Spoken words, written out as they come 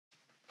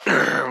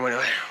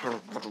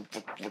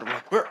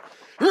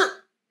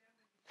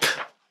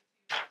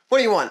What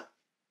do you want?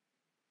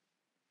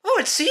 Oh,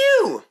 it's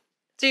you!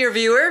 Dear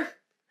viewer.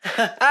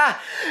 I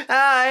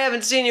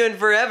haven't seen you in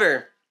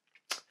forever.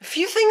 A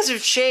few things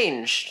have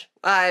changed.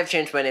 I've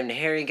changed my name to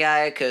Harry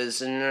Guy, because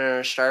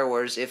Star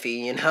Wars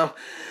iffy, you know?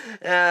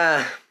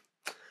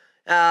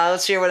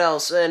 Let's hear what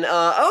else. And,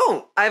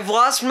 I've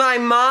lost my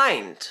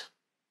mind.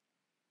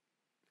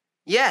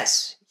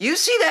 Yes, you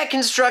see that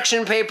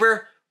construction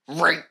paper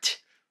right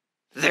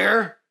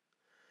there?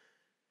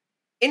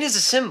 It is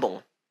a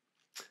symbol.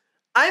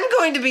 I'm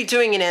going to be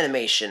doing an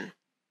animation,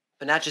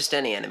 but not just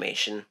any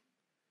animation.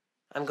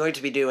 I'm going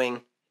to be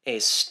doing a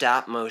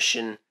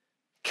stop-motion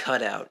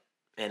cutout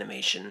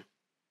animation.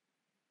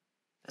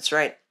 That's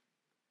right.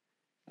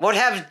 I won't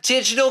have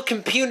digital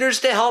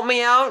computers to help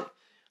me out.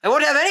 I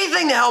won't have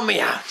anything to help me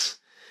out.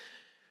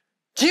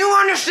 Do you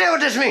understand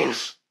what this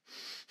means?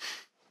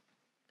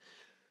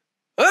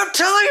 I'm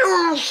telling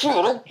you.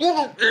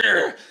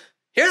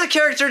 Here are the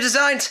character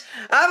designs.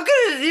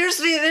 Here's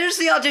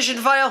the audition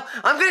file.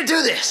 I'm gonna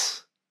do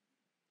this.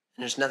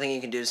 And there's nothing you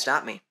can do to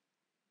stop me.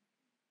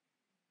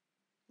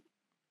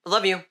 I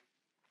love you.